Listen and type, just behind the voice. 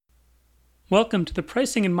Welcome to the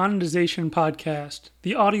Pricing and Monetization Podcast,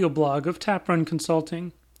 the audio blog of TapRun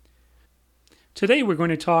Consulting. Today we're going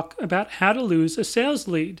to talk about how to lose a sales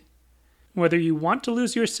lead. Whether you want to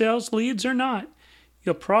lose your sales leads or not,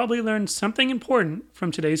 you'll probably learn something important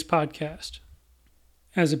from today's podcast.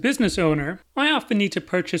 As a business owner, I often need to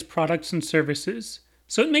purchase products and services,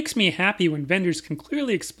 so it makes me happy when vendors can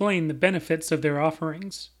clearly explain the benefits of their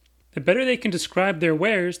offerings. The better they can describe their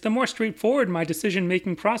wares, the more straightforward my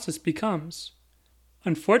decision-making process becomes.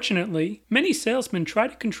 Unfortunately, many salesmen try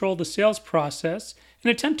to control the sales process and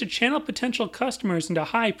attempt to channel potential customers into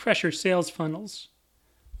high-pressure sales funnels.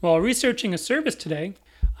 While researching a service today,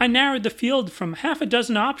 I narrowed the field from half a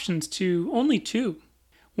dozen options to only 2.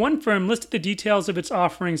 One firm listed the details of its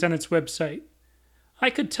offerings on its website. I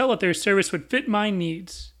could tell that their service would fit my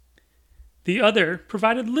needs. The other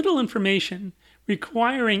provided little information,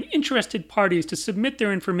 requiring interested parties to submit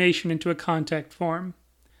their information into a contact form.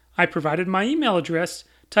 I provided my email address,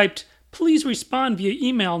 typed, "Please respond via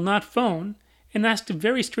email, not phone," and asked a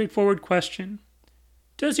very straightforward question.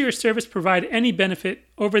 Does your service provide any benefit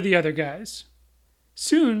over the other guys?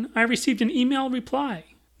 Soon, I received an email reply.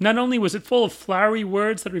 Not only was it full of flowery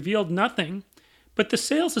words that revealed nothing, but the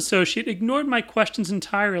sales associate ignored my questions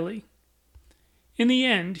entirely. In the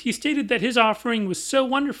end, he stated that his offering was so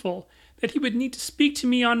wonderful that he would need to speak to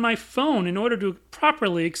me on my phone in order to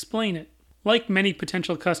properly explain it. Like many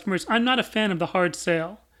potential customers, I'm not a fan of the hard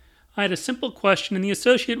sale. I had a simple question and the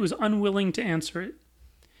associate was unwilling to answer it.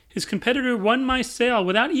 His competitor won my sale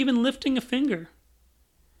without even lifting a finger.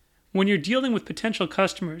 When you're dealing with potential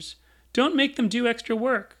customers, don't make them do extra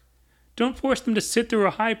work. Don't force them to sit through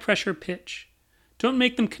a high-pressure pitch. Don't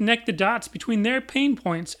make them connect the dots between their pain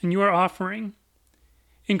points and your offering.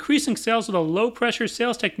 Increasing sales with a low-pressure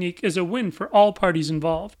sales technique is a win for all parties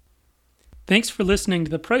involved. Thanks for listening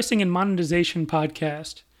to the Pricing and Monetization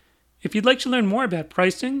Podcast. If you'd like to learn more about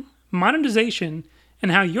pricing, monetization,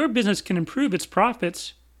 and how your business can improve its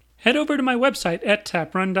profits, head over to my website at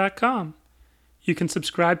taprun.com. You can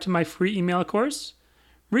subscribe to my free email course,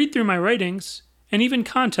 read through my writings, and even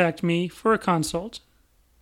contact me for a consult.